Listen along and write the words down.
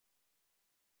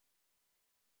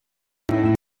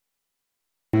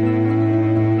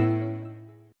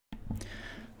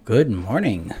Good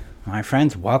morning, my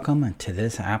friends. Welcome to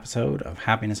this episode of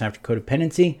Happiness After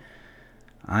Codependency.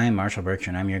 I'm Marshall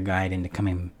Bertrand. I'm your guide into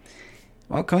coming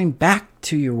back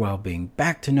to your well-being,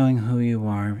 back to knowing who you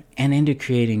are, and into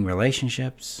creating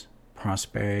relationships,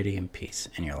 prosperity, and peace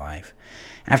in your life.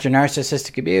 After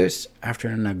narcissistic abuse,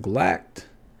 after neglect,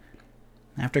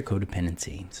 after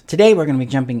codependency. So today we're going to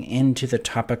be jumping into the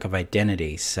topic of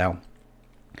identity. So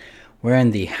we're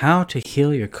in the How to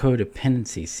Heal Your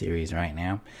Codependency series right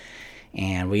now.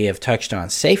 And we have touched on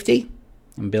safety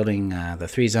and building the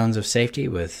 3 zones of safety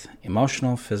with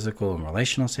emotional, physical, and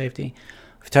relational safety.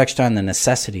 We've touched on the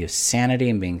necessity of sanity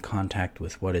and being in contact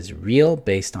with what is real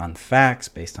based on facts,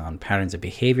 based on patterns of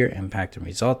behavior, impact, and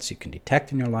results you can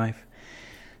detect in your life.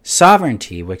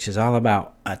 Sovereignty, which is all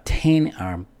about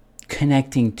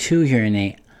connecting to your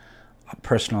innate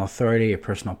personal authority, your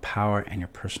personal power, and your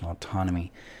personal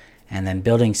autonomy. And then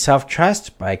building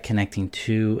self-trust by connecting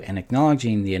to and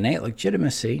acknowledging the innate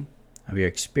legitimacy of your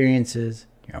experiences,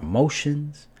 your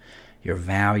emotions, your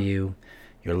value,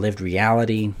 your lived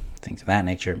reality, things of that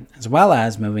nature, as well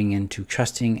as moving into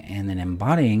trusting and then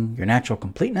embodying your natural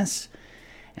completeness,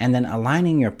 and then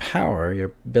aligning your power,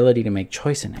 your ability to make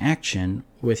choice and action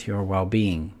with your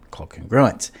well-being, called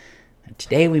congruence. And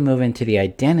today we move into the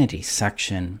identity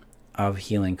section of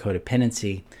healing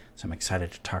codependency. So I'm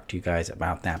excited to talk to you guys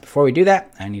about that. Before we do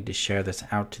that, I need to share this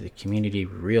out to the community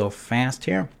real fast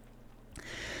here.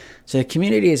 So the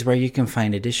community is where you can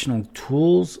find additional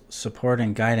tools, support,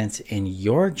 and guidance in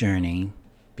your journey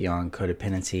beyond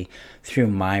codependency through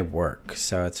my work.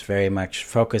 So it's very much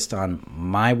focused on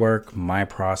my work, my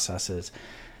processes.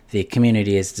 The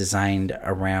community is designed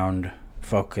around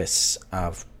focus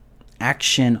of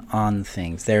action on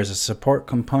things. There's a support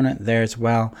component there as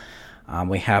well.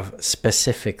 We have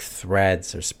specific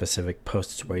threads or specific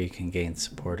posts where you can gain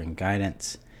support and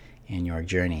guidance in your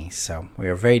journey. So we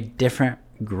are a very different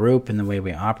group in the way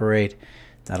we operate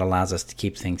that allows us to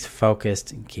keep things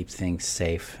focused and keep things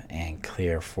safe and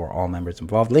clear for all members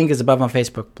involved. Link is above on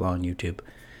Facebook, below on YouTube.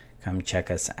 Come check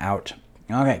us out.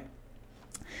 Okay.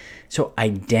 So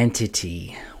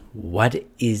identity. What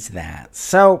is that?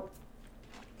 So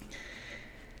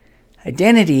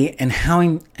identity and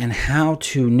how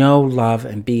to know, love,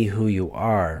 and be who you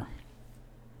are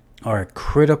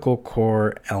critical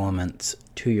core elements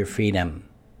to your freedom,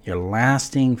 your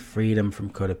lasting freedom from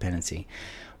codependency,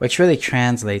 which really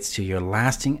translates to your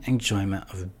lasting enjoyment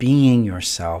of being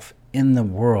yourself in the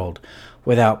world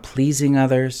without pleasing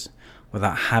others,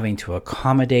 without having to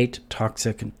accommodate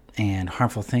toxic and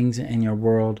harmful things in your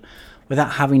world,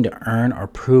 without having to earn or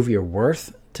prove your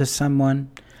worth to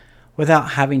someone,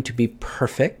 without having to be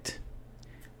perfect,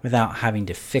 without having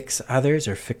to fix others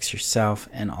or fix yourself,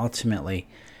 and ultimately,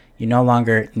 you no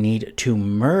longer need to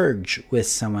merge with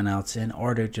someone else in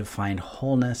order to find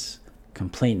wholeness,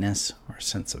 completeness, or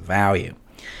sense of value.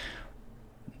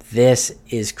 This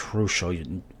is crucial.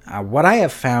 What I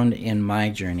have found in my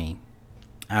journey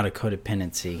out of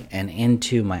codependency and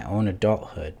into my own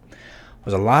adulthood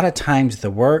was a lot of times the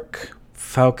work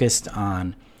focused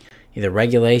on either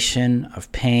regulation of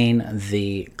pain,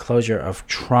 the closure of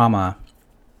trauma,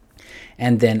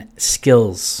 and then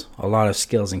skills, a lot of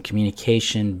skills in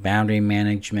communication, boundary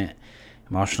management,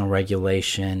 emotional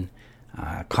regulation,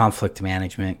 conflict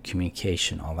management,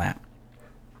 communication, all that.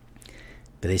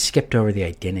 But they skipped over the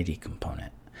identity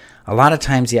component. A lot of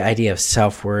times the idea of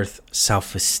self-worth,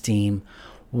 self-esteem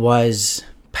was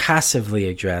passively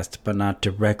addressed, but not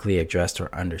directly addressed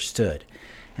or understood.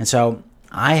 And so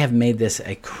I have made this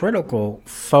a critical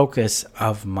focus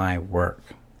of my work.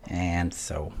 And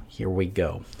so here we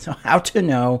go. So how to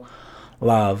know,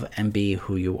 love, and be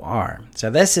who you are. So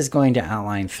this is going to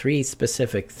outline 3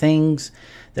 specific things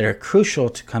that are crucial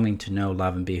to coming to know,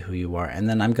 love, and be who you are. And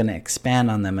then I'm going to expand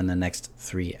on them in the next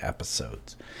 3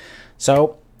 episodes.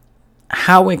 So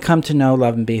how we come to know,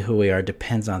 love, and be who we are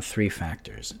depends on 3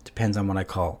 factors. It depends on what I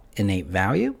call innate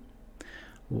value,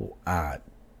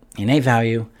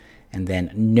 and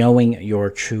then knowing your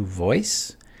true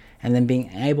voice, and then being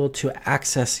able to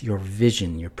access your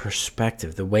vision, your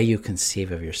perspective, the way you conceive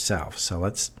of yourself. So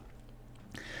let's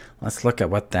look at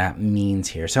what that means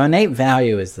here. So innate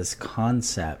value is this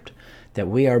concept that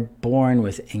we are born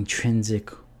with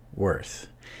intrinsic worth.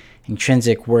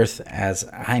 Intrinsic worth as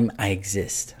I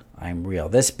exist, I'm real.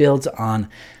 This builds on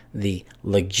the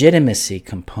legitimacy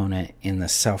component in the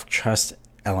self-trust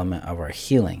element of our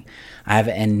healing. I have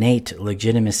innate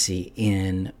legitimacy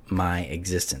in my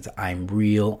existence. I'm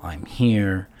real. I'm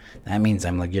here. That means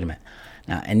I'm legitimate.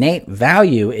 Now, innate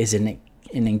value is an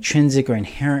intrinsic or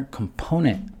inherent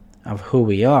component of who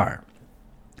we are.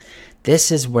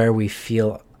 This is where we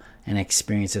feel and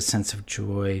experience a sense of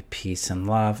joy, peace, and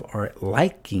love, or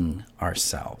liking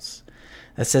ourselves.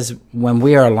 That says when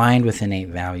we are aligned with innate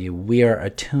value, we are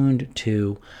attuned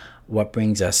to what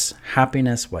brings us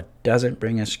happiness, what doesn't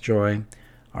bring us joy,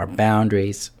 our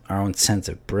boundaries, our own sense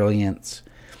of brilliance.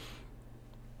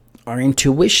 Our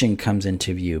intuition comes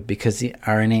into view because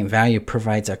our innate value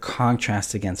provides a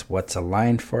contrast against what's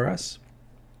aligned for us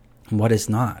and what is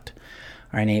not.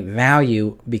 Our innate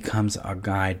value becomes a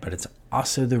guide, but it's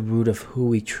also the root of who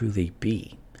we truly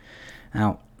be.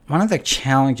 Now, one of the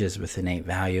challenges with innate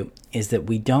value is that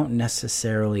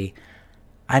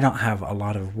I don't have a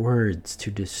lot of words to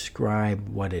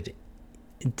describe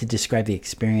the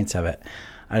experience of it,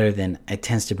 other than it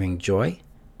tends to bring joy,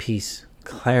 peace,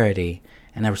 clarity,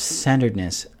 and a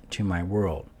centeredness to my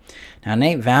world. Now,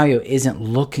 innate value isn't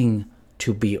looking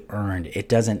to be earned. It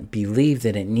doesn't believe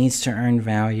that it needs to earn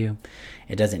value.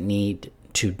 It doesn't need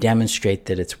to demonstrate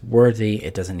that it's worthy.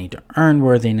 It doesn't need to earn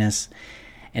worthiness.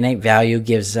 Innate value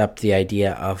gives up the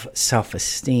idea of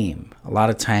self-esteem. A lot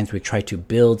of times we try to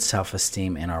build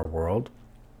self-esteem in our world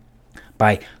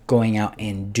by going out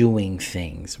and doing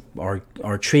things or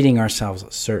treating ourselves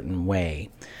a certain way.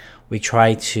 We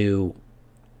try to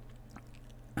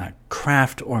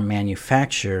craft or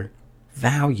manufacture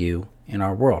value in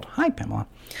our world. Hi, Pamela.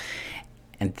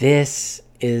 And this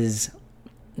is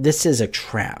a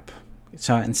trap.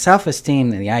 So in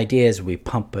self-esteem, the idea is we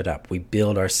pump it up. We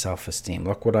build our self-esteem.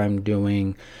 Look what I'm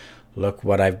doing. Look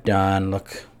what I've done.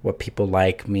 Look what people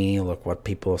like me. Look what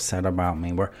people have said about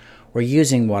me. We're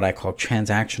using what I call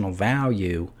transactional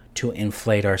value to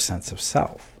inflate our sense of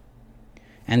self.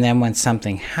 And then when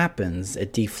something happens,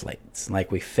 it deflates.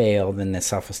 Like we fail, then the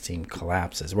self-esteem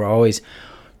collapses. We're always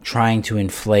trying to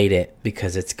inflate it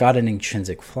because it's got an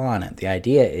intrinsic flaw in it. The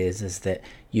idea is that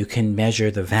you can measure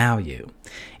the value.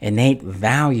 Innate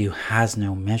value has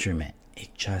no measurement.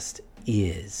 It just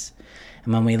is.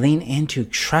 And when we lean into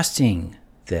trusting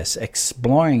this,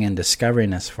 exploring and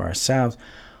discovering this for ourselves,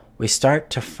 we start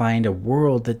to find a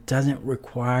world that doesn't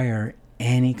require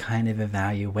any kind of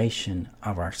evaluation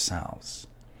of ourselves.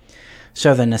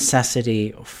 So the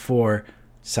necessity for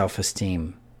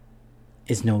self-esteem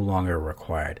is no longer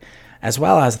required, as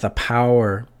well as the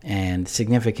power and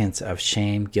significance of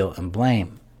shame, guilt, and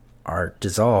blame are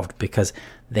dissolved because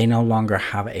they no longer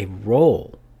have a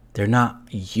role. They're not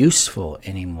useful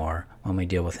anymore when we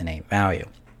deal with innate value.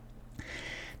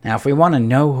 Now, if we want to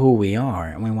know who we are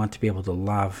and we want to be able to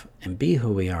love and be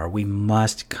who we are, we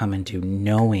must come into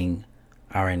knowing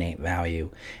our innate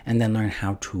value and then learn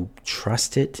how to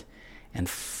trust it and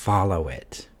follow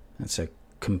it. It's a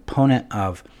component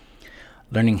of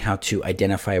learning how to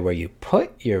identify where you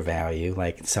put your value,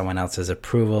 like someone else's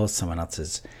approval, someone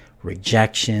else's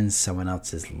rejection, someone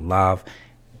else's love.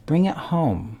 Bring it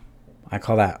home. I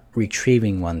call that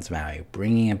retrieving one's value,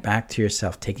 bringing it back to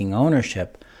yourself, taking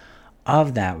ownership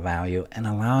of that value and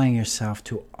allowing yourself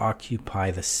to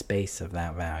occupy the space of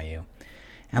that value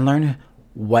and learn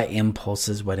what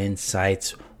impulses, what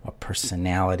insights, what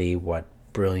personality, what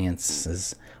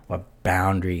brilliances, what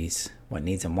boundaries, what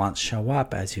needs and wants show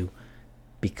up as you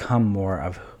become more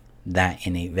of that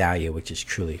innate value, which is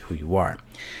truly who you are.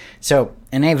 So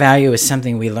innate value is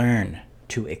something we learn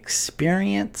to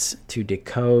experience, to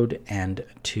decode, and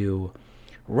to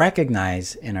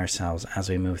recognize in ourselves as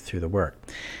we move through the work.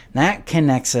 That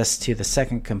connects us to the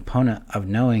second component of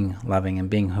knowing, loving, and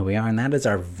being who we are, and that is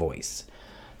our voice.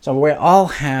 So we all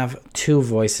have two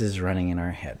voices running in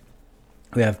our head.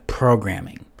 We have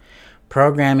programming.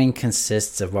 Programming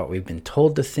consists of what we've been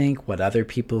told to think, what other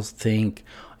people think,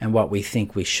 and what we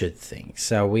think we should think.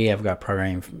 So we have got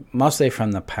programming mostly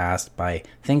from the past by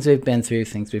things we've been through,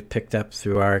 things we've picked up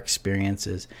through our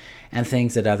experiences, and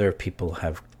things that other people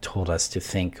have told us to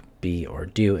think, be, or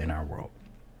do in our world.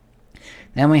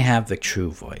 Then we have the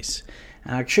true voice.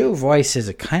 And our true voice is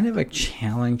a kind of a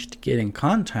challenge to get in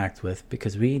contact with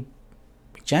because we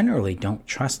generally don't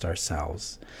trust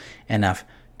ourselves enough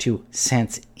to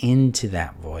sense into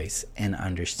that voice and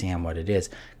understand what it is,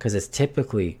 because it's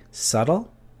typically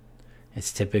subtle,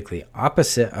 it's typically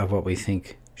opposite of what we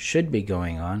think should be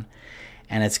going on,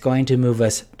 and it's going to move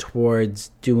us towards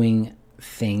doing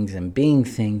things and being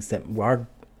things that are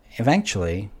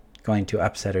eventually going to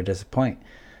upset or disappoint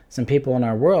some people in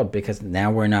our world because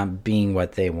now we're not being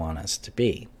what they want us to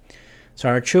be. So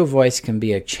our true voice can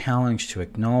be a challenge to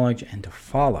acknowledge and to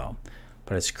follow.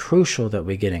 But it's crucial that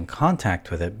we get in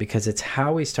contact with it because it's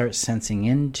how we start sensing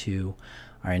into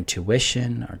our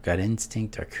intuition, our gut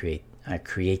instinct, our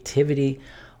creativity,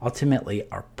 ultimately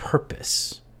our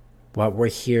purpose. What we're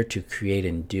here to create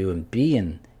and do and be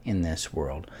in this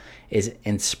world is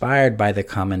inspired by the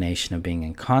combination of being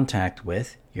in contact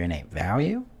with your innate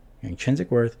value, your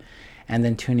intrinsic worth, and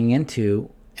then tuning into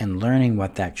and learning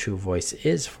what that true voice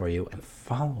is for you and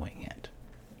following it.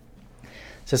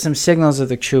 So some signals of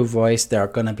the true voice, they're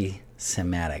going to be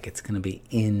somatic. It's going to be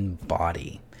in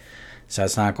body. So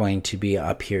it's not going to be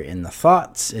up here in the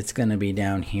thoughts. It's going to be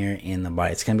down here in the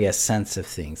body. It's going to be a sense of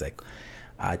things. Like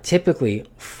typically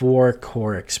 4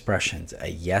 core expressions: a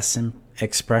yes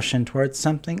expression towards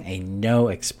something, a no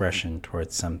expression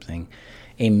towards something,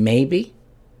 a maybe,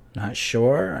 not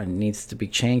sure, it needs to be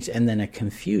changed, and then a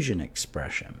confusion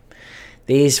expression.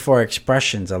 These 4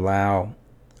 expressions allow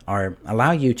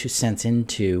you to sense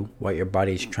into what your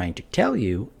body is trying to tell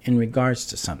you in regards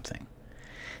to something.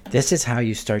 This is how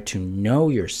you start to know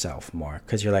yourself more,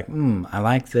 because you're like, I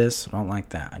like this, I don't like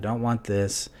that. I don't want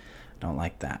this, I don't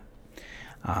like that.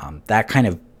 That kind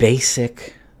of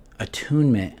basic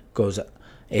attunement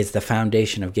is the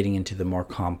foundation of getting into the more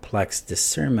complex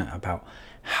discernment about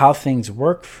how things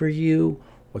work for you,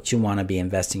 what you want to be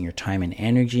investing your time and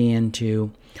energy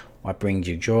into, what brings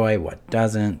you joy, what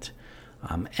doesn't.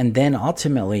 And then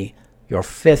ultimately, your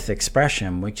 5th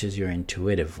expression, which is your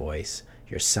intuitive voice,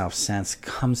 your self-sense,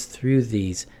 comes through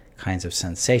these kinds of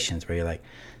sensations where you're like,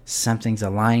 something's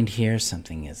aligned here,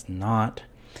 something is not.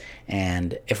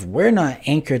 And if we're not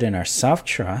anchored in our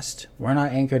self-trust, we're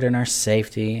not anchored in our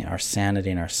safety, our sanity,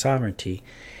 and our sovereignty,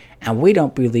 and we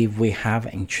don't believe we have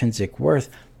intrinsic worth,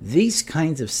 these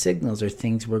kinds of signals are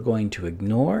things we're going to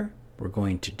ignore, we're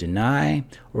going to deny,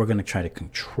 or we're going to try to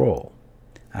control.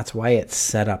 That's why it's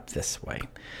set up this way,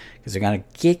 because they're going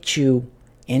to get you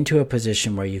into a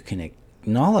position where you can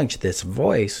acknowledge this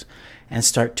voice and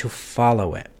start to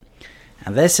follow it.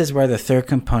 And this is where the 3rd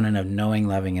component of knowing,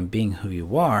 loving, and being who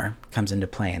you are comes into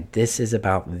play. And this is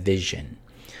about vision.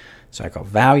 So I call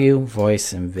value,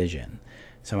 voice, and vision.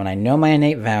 So when I know my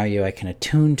innate value, I can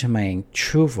attune to my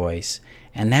true voice,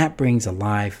 and that brings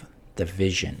alive the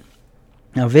vision.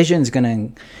 Now, vision is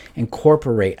going to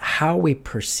incorporate how we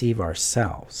perceive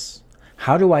ourselves.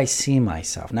 How do I see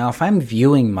myself? Now, if I'm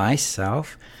viewing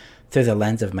myself through the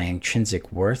lens of my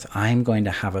intrinsic worth, I'm going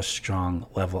to have a strong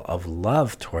level of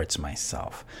love towards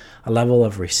myself, a level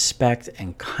of respect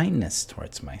and kindness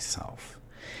towards myself.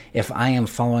 If I am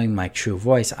following my true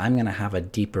voice, I'm going to have a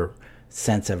deeper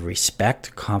sense of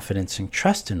respect, confidence, and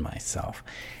trust in myself.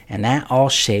 And that all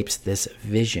shapes this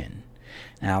vision.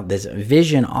 Now, this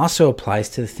vision also applies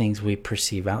to the things we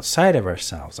perceive outside of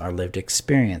ourselves, our lived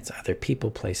experience, other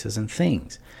people, places, and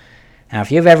things. Now,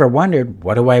 if you've ever wondered,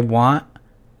 what do I want?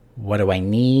 What do I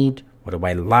need? What do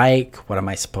I like? What am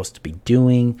I supposed to be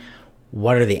doing?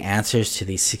 What are the answers to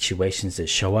these situations that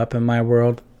show up in my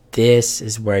world? This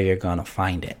is where you're going to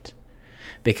find it.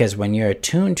 Because when you're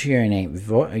attuned to your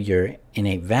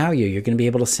innate value, you're going to be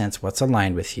able to sense what's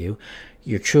aligned with you.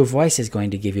 Your true voice is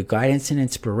going to give you guidance and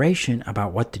inspiration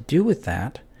about what to do with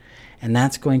that. And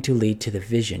that's going to lead to the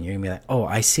vision. You're going to be like, oh,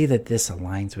 I see that this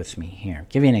aligns with me here. I'll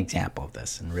give you an example of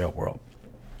this in the real world.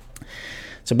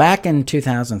 So back in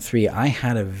 2003, I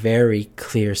had a very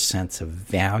clear sense of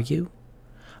value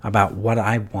about what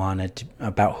I wanted,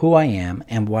 about who I am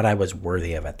and what I was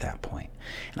worthy of at that point.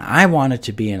 And I wanted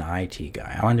to be an IT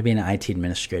guy. I wanted to be an IT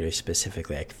administrator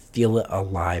specifically. I could feel it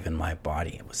alive in my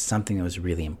body. It was something that was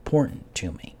really important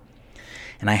to me.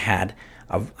 And I had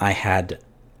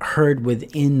heard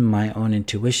within my own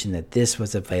intuition that this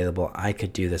was available. I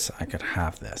could do this. I could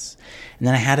have this. And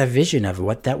then I had a vision of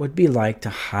what that would be like to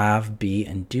have, be,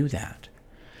 and do that.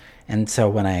 And so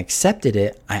when I accepted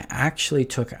it, I actually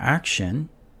took action.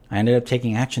 I ended up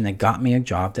taking action that got me a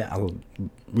job that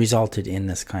resulted in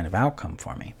this kind of outcome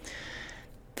for me.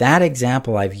 That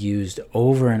example I've used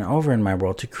over and over in my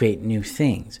world to create new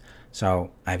things.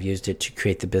 So I've used it to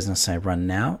create the business I run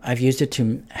now. I've used it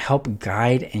to help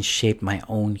guide and shape my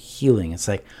own healing. It's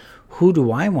like, who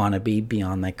do I want to be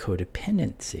beyond my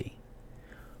codependency?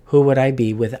 Who would I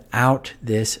be without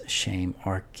this shame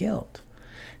or guilt?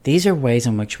 These are ways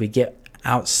in which we get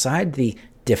outside the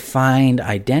defined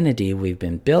identity we've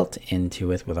been built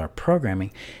into it with our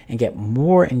programming and get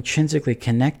more intrinsically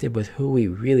connected with who we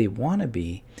really want to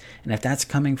be. And if that's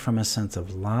coming from a sense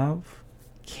of love,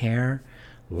 care,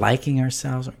 liking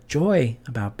ourselves, or joy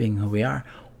about being who we are,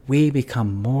 we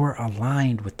become more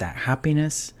aligned with that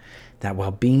happiness, that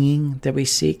well-being that we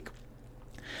seek,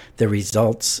 the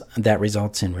results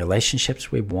in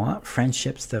relationships we want,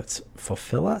 friendships that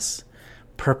fulfill us,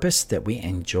 purpose that we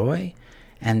enjoy,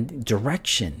 and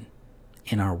direction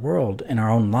in our world, in our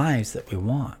own lives that we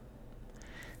want.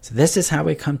 So this is how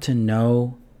we come to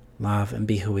know, love, and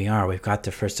be who we are. We've got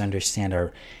to first understand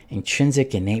our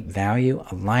intrinsic innate value,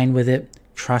 align with it,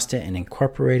 trust it and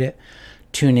incorporate it,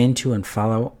 tune into and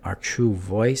follow our true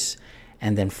voice,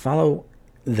 and then follow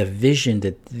the vision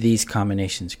that these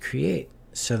combinations create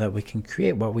so that we can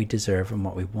create what we deserve and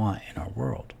what we want in our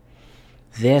world.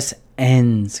 This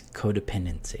ends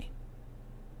codependency.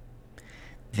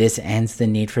 This ends the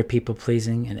need for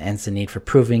people-pleasing. It ends the need for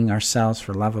proving ourselves,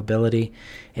 for lovability.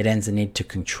 It ends the need to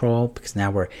control, because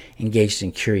now we're engaged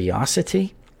in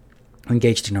curiosity,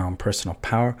 engaged in our own personal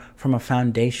power from a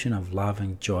foundation of love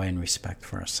and joy and respect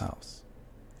for ourselves.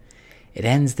 It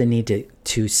ends the need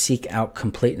to seek out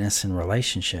completeness in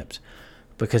relationships,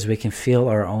 because we can feel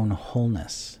our own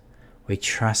wholeness. We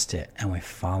trust it and we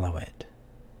follow it.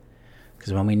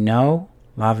 Because when we know,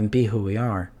 love, and be who we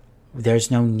are,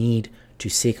 there's no need to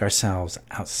seek ourselves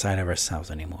outside of ourselves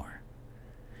anymore.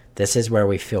 This is where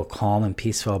we feel calm and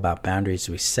peaceful about boundaries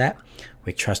we set.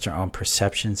 We trust our own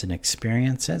perceptions and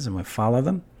experiences and we follow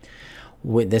them.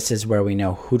 This is where we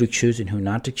know who to choose and who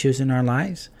not to choose in our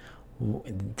lives.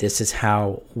 This is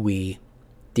how we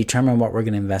determine what we're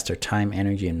going to invest our time,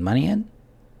 energy, and money in.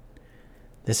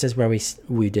 This is where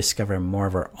we discover more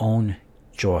of our own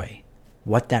joy,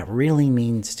 what that really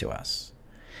means to us.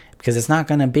 Because it's not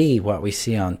going to be what we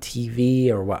see on TV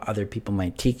or what other people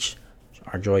might teach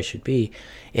our joy should be.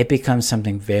 It becomes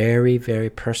something very,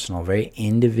 very personal, very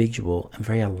individual, and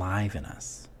very alive in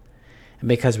us. And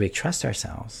because we trust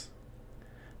ourselves,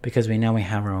 because we know we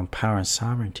have our own power and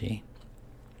sovereignty,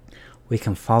 we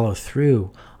can follow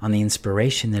through on the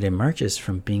inspiration that emerges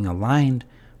from being aligned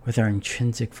with our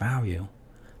intrinsic value,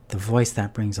 the voice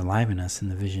that brings alive in us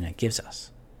and the vision it gives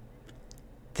us.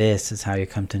 This is how you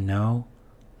come to know,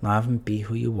 love, and be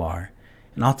who you are,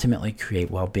 and ultimately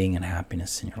create well-being and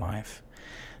happiness in your life.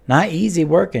 Not easy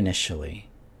work initially,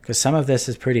 because some of this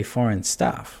is pretty foreign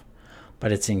stuff,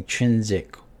 but it's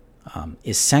intrinsic,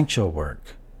 essential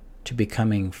work to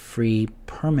becoming free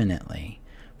permanently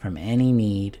from any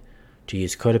need to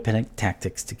use codependent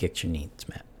tactics to get your needs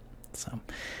met. So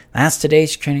that's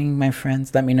today's training, my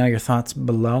friends. Let me know your thoughts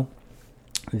below.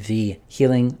 The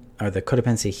healing or the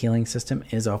codependency healing system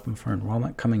is open for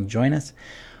enrollment. Come and join us.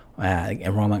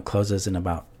 Enrollment closes in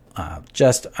about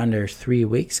just under 3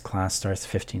 weeks. Class starts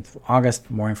 15th of August.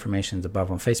 More information is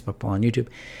above on Facebook, below on YouTube.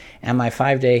 And my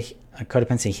 5-day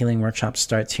codependency healing workshop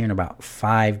starts here in about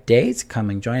 5 days. Come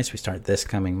and join us. We start this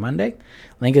coming Monday.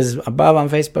 Link is above on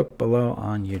Facebook, below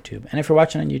on YouTube. And if you're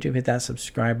watching on YouTube, hit that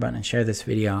subscribe button and share this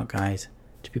video out, guys,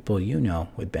 to people you know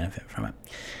would benefit from it.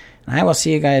 And I will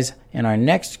see you guys in our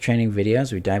next training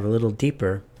videos. We dive a little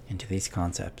deeper into these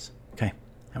concepts. Okay,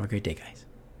 have a great day, guys.